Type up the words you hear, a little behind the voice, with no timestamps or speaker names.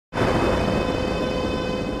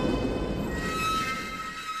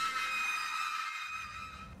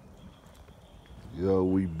Yo,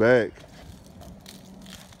 we back.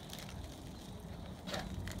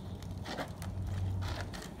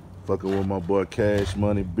 Fucking with my boy Cash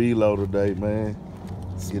Money B-Lo today, man.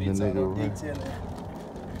 Getting the nigga right.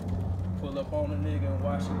 Pull up on a nigga and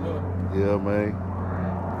wash him up. Yeah, man.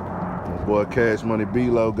 My boy Cash Money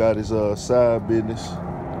B-Lo got his side business.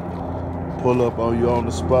 Pull up on you on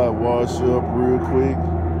the spot, wash you up real quick.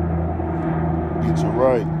 Get you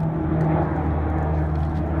right.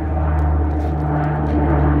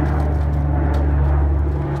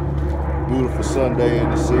 Beautiful Sunday in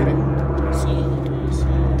the city.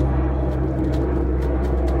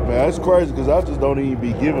 Man, it's crazy because I just don't even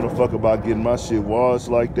be giving a fuck about getting my shit washed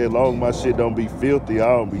like that. Long as my shit don't be filthy,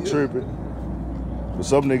 I don't be tripping. But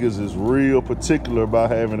some niggas is real particular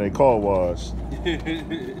about having their car washed.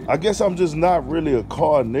 I guess I'm just not really a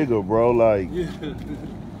car nigga, bro. Like,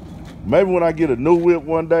 maybe when I get a new whip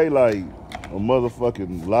one day, like a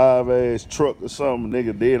motherfucking live ass truck or something,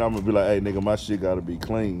 nigga, then I'm gonna be like, hey, nigga, my shit gotta be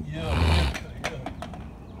clean. Yeah.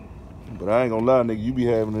 But I ain't gonna lie, nigga, you be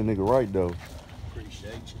having a nigga right though.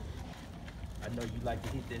 Appreciate you. I know you like to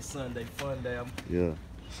hit that Sunday fun day. Yeah.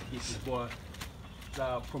 Get this boy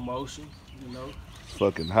job promotion, you know. It's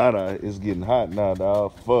fucking hot out. It's getting hot now,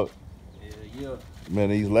 dog. Fuck. Yeah. Man,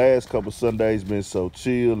 these last couple Sundays been so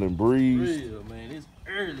chill and breezed. Real, man. It's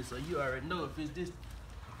early, so you already know if it's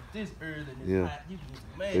this early and it's Yeah. hot, you can just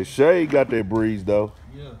imagine. The shade got that breeze though.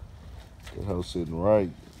 Yeah. That hoe sitting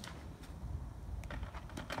right.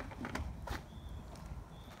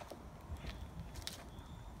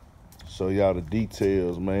 Show y'all the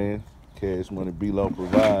details, man. Cash Money B-Lo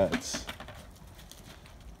provides.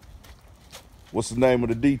 What's the name of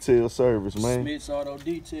the detail service, man? Smith's Auto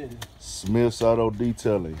Detailing. Smith's Auto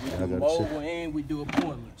Detailing. We do mobile and we do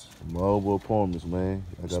appointments. Mobile appointments, man.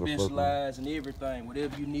 I gotta specialize in everything.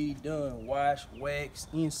 Whatever you need done, wash, wax,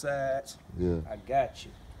 insides. Yeah. I got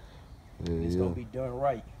you. Yeah, it's gonna be done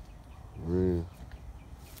right. Real.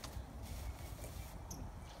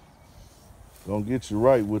 Gonna get you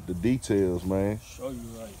right with the details, man. Show you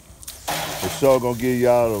right. For sure gonna give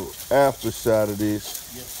y'all the after shot of this.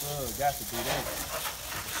 Yes, sir. Got to do that.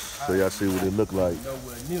 So y'all see what it look like. You know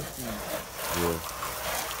what nifty. Yeah.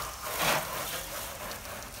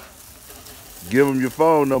 Give them your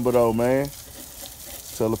phone number though, man.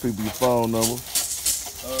 Tell the people your phone number.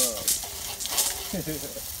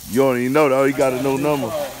 You don't even know though. He got a new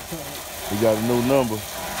number. He got a new number.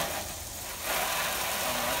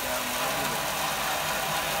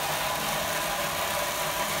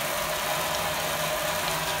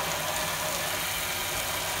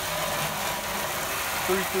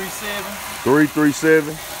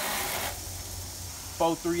 337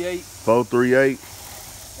 438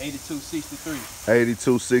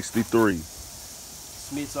 8263.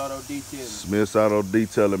 Smith's Auto Detailing. Smith's Auto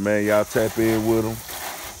Detailing, man. Y'all tap in with them.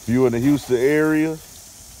 If you in the Houston area,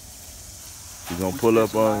 we gonna pull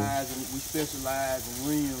up on. We specialize in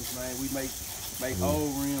rims, man. We make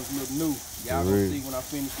old rims look new. Y'all gonna see when I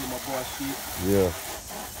finish with my boy shit. Yeah.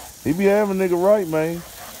 He be having a nigga right, man.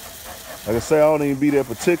 Like I say, I don't even be that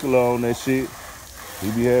particular on that shit.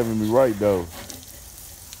 He be having me right though.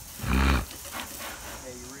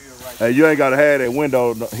 Hey, you ain't gotta have that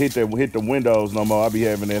window hit the windows no more. I be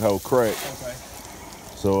having that whole crack. Okay.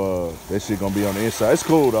 So that shit gonna be on the inside. It's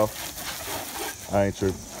cool though. I ain't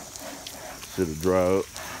tripping. Shit'll dry up.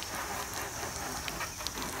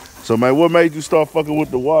 So man, what made you start fucking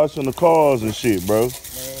with the washing the cars and shit, bro? Man,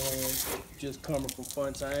 just coming from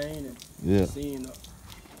Fontaine and seeing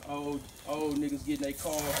old niggas getting their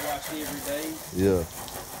cars washed every day. Yeah. You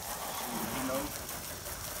know,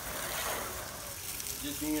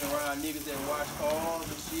 just being around niggas that wash cars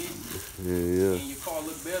and shit. Yeah. And your car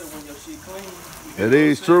look better when your shit clean. That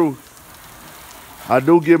is true. I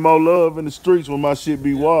do get more love in the streets when my shit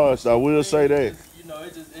be washed. I will say that. You know,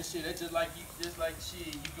 it's just like shit.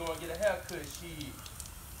 You go and get a haircut, shit. You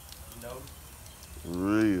know.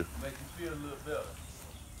 Real. Make you feel a little better.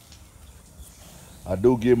 I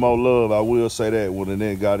do get more love. I will say that when a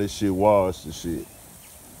nigga got his shit washed and shit.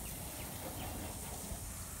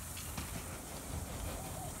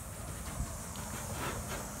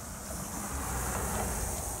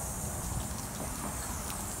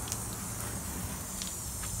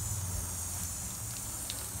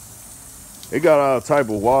 It got all type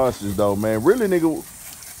of washes though, man. Really, nigga,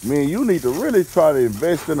 man, you need to really try to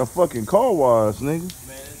invest in a fucking car wash, nigga.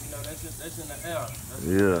 Man, you know, that's in the air. That's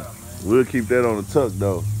in the air, man. We'll keep that on the tuck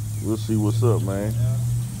though. We'll see what's up, man.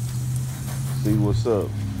 See what's up.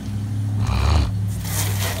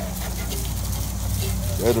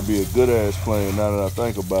 That'll be a good ass plan now that I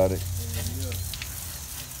think about it.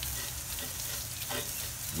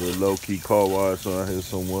 The low-key car wash on here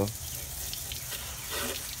somewhere.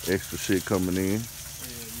 Extra shit coming in.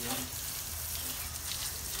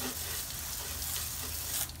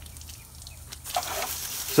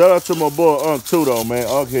 Shout out to my boy Unc too though, man.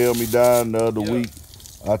 Unc held me down the other week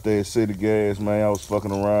out there at City Gas, man. I was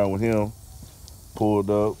fucking around with him. Pulled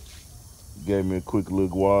up, gave me a quick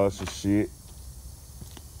little wash and shit.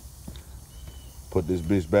 Put this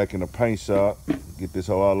bitch back in the paint shop. Get this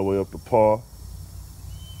hoe all the way up to par.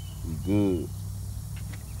 We good.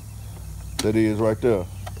 That is right there.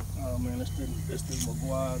 Oh man, that's the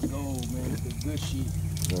McGuire's Gold, man. That's the good shit.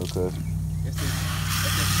 Okay. That's the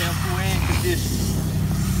shampoo and conditioner.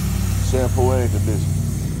 Shampoo and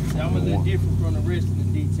conditioner. Now I'm a little different from the rest of the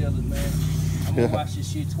detailers, man. I'm gonna wash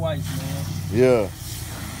this shit twice, man. Yeah.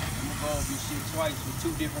 I'm gonna go over this shit twice with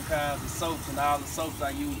 2 different kinds of soaps, and all the soaps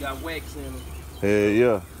I use got wax in them. Hell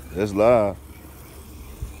yeah. That's live.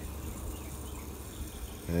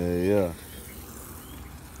 Hell yeah.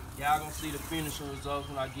 Y'all gonna see the finishing results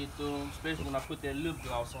when I get through them, especially when I put that lip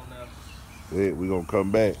gloss on there. Yeah, we gonna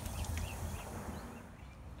come back.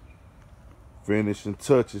 Finishing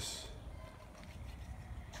touches.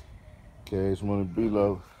 Cash Money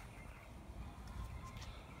below.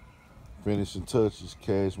 Finishing touches.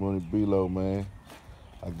 Cash Money below, man.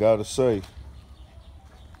 I gotta say,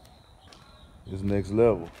 it's next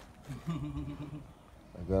level.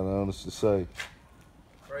 I gotta honestly say.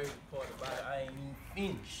 Crazy part about it, I ain't even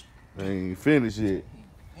finished. I ain't finished yet.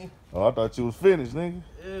 Oh, I thought you was finished, nigga.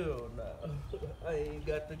 Hell no. I ain't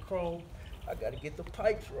got the chrome. I gotta get the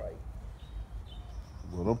pipes right.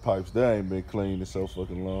 Well, them pipes there ain't been cleaned in so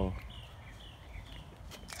fucking long.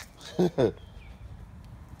 Hell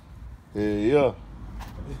yeah.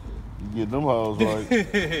 You get them hoes right.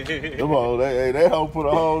 Them hoes, they hoe put a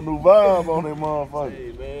whole new vibe on them motherfuckers.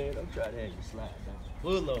 Hey man, I'm trying to have you slide down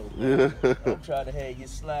full over. Yeah. I'm trying to have you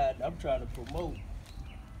slide. I'm trying to promote.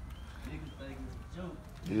 Niggas think it's a joke.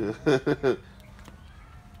 Yeah.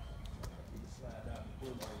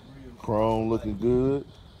 Chrome looking good.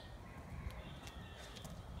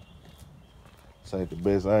 This ain't the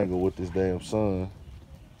best angle with this damn sun.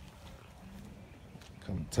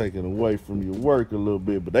 Kind of taking away from your work a little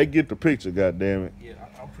bit, but they get the picture, goddammit. Yeah,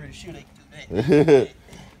 I'm pretty sure they do that.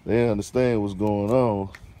 They understand what's going on.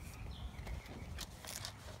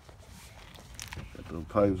 Got them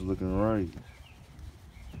pipes looking right.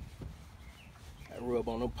 I rub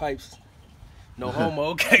on them pipes. No homo,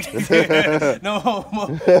 okay? No homo.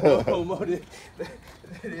 No homo. They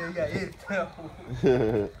got it.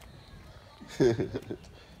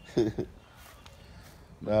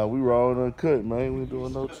 Nah, we raw and uncut, man. We ain't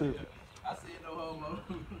doing no tripping. I said no homo.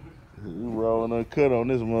 We raw and uncut on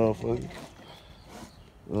this motherfucker.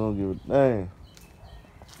 We don't give a damn.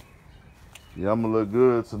 Yeah, I'ma look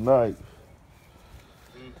good tonight.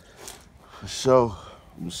 For sure.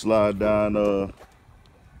 I'm gonna slide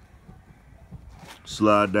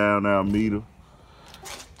down our meter.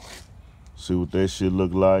 See what that shit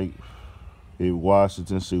look like. Hit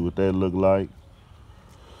Washington, see what that look like.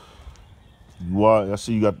 I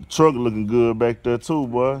see you got the truck looking good back there too,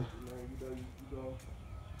 boy. Man, you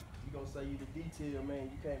gonna say you the detail, man.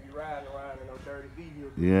 You can't be riding around in no dirty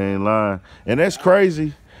vehicle. You ain't lying. And that's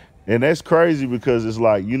crazy. And that's crazy because it's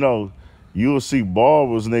like, you know, you'll see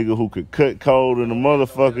barbers, nigga, who could cut cold in the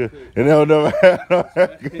motherfucker, and they'll never have no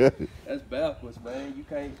haircut. That's backwards, man. You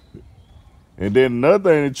can't. And then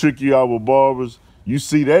another thing that trick you out with barbers, you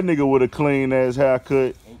see that nigga with a clean ass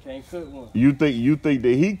haircut. And can't cut one. You think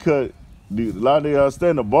that he cut. A lot of y'all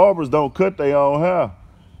understand the barbers don't cut their own hair.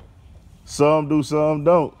 Some do, some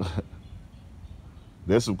don't.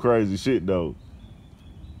 That's some crazy shit though.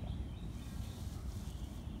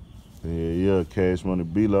 Yeah, Cash Money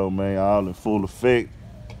below, man, all in full effect.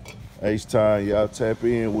 H-Time, y'all tap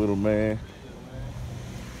in with them, man.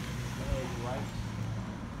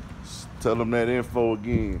 Tell them that info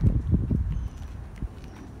again.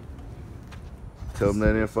 Tell them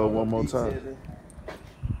that info one more time.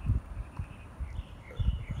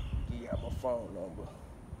 Yeah, my phone number.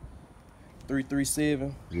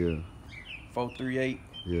 337. Yeah. 438.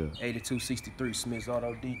 Yeah. 8263 Smith's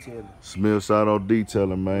Auto Detailing. Smith's Auto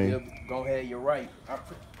Detailing, man. Go ahead, you're right.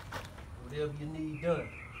 Whatever you need done.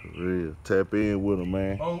 For real. Tap in with them,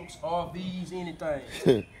 man. Bunks, RVs,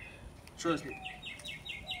 anything. Trust me.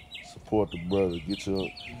 Support the brother. Get your.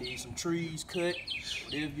 You need some trees cut.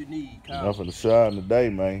 Whatever you need. I'm finna shine today,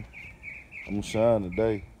 man. I'm gonna shine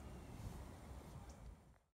today.